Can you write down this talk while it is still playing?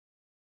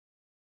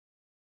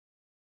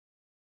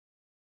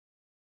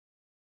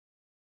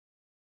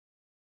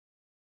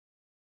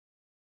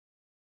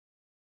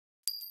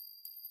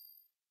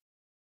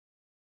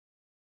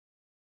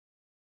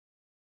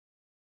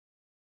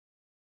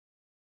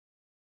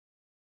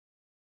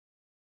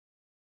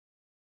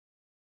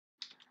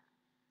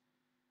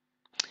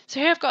So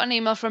here I've got an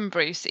email from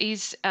Bruce.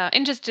 He's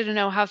interested to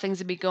know how things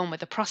have been going with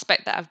the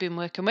prospect that I've been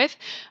working with.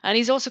 And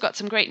he's also got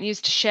some great news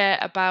to share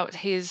about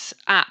his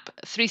app,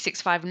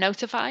 365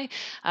 Notify.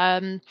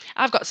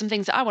 I've got some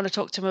things that I want to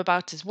talk to him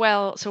about as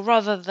well. So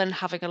rather than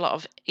having a lot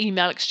of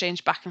email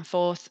exchange back and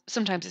forth,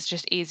 sometimes it's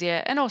just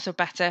easier and also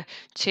better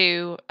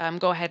to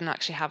go ahead and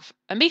actually have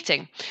a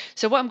meeting.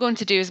 So what I'm going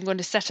to do is I'm going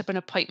to set up an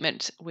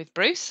appointment with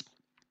Bruce.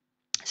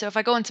 So if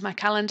I go into my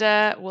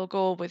calendar, we'll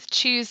go with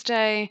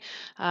Tuesday.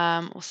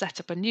 We'll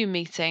set up a new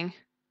meeting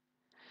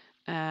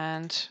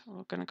and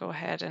we're going to go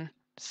ahead and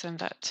send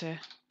that to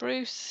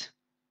Bruce.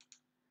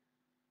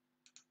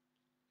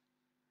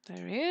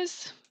 There he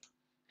is.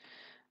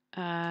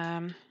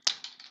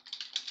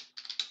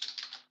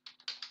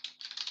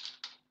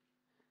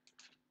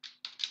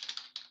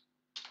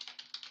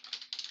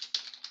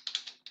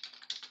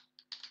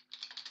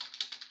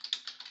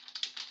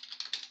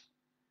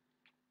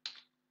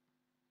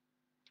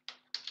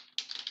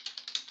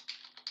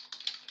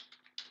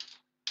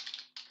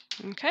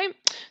 Okay,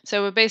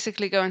 so we're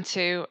basically going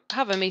to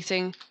have a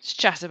meeting to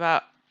chat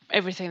about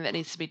everything that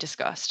needs to be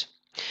discussed.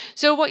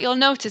 So what you'll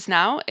notice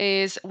now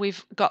is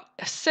we've got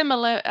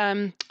similar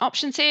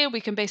options here.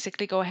 We can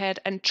basically go ahead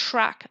and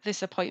track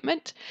this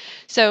appointment.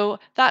 So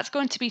that's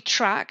going to be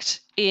tracked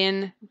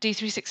in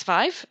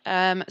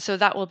D365. So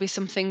that will be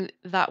something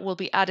that will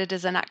be added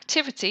as an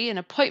activity, an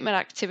appointment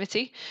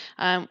activity,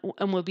 and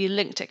will be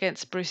linked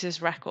against Bruce's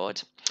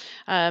record.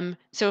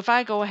 So if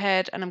I go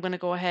ahead and I'm going to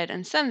go ahead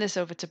and send this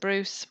over to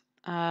Bruce.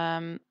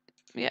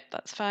 Yeah,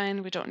 that's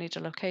fine. We don't need a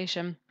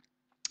location.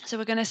 So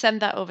we're going to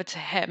send that over to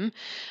him.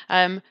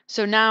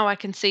 So now I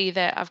can see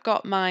that I've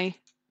got my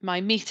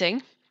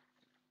meeting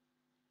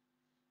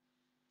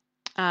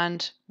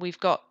and we've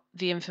got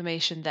the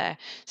information there.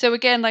 So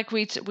again, like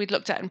we'd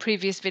looked at in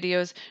previous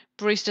videos,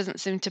 Bruce doesn't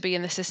seem to be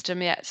in the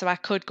system yet. So I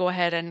could go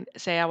ahead and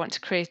say I want to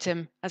create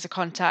him as a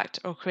contact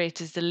or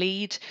create as the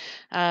lead.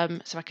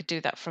 So I could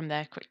do that from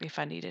there quickly if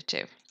I needed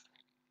to.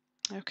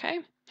 Okay.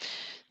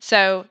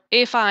 So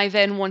if I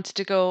then wanted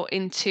to go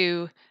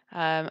into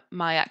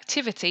my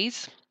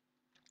activities,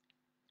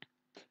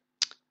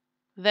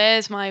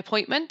 there's my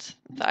appointment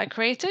that I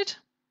created,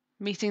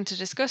 meeting to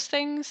discuss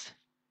things.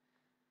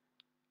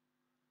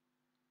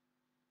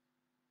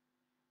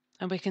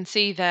 And we can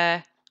see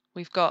there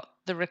we've got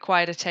the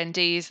required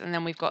attendees and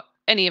then we've got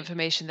any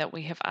information that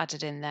we have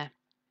added in there.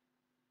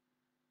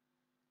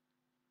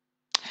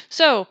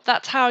 So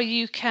that's how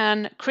you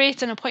can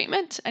create an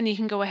appointment and you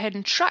can go ahead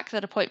and track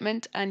that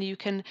appointment and you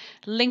can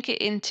link it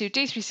into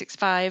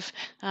D365.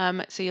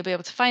 So you'll be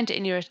able to find it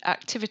in your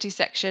activity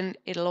section.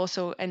 It'll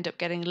also end up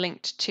getting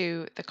linked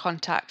to the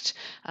contact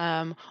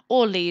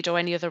or lead or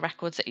any other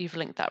records that you've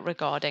linked that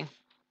regarding.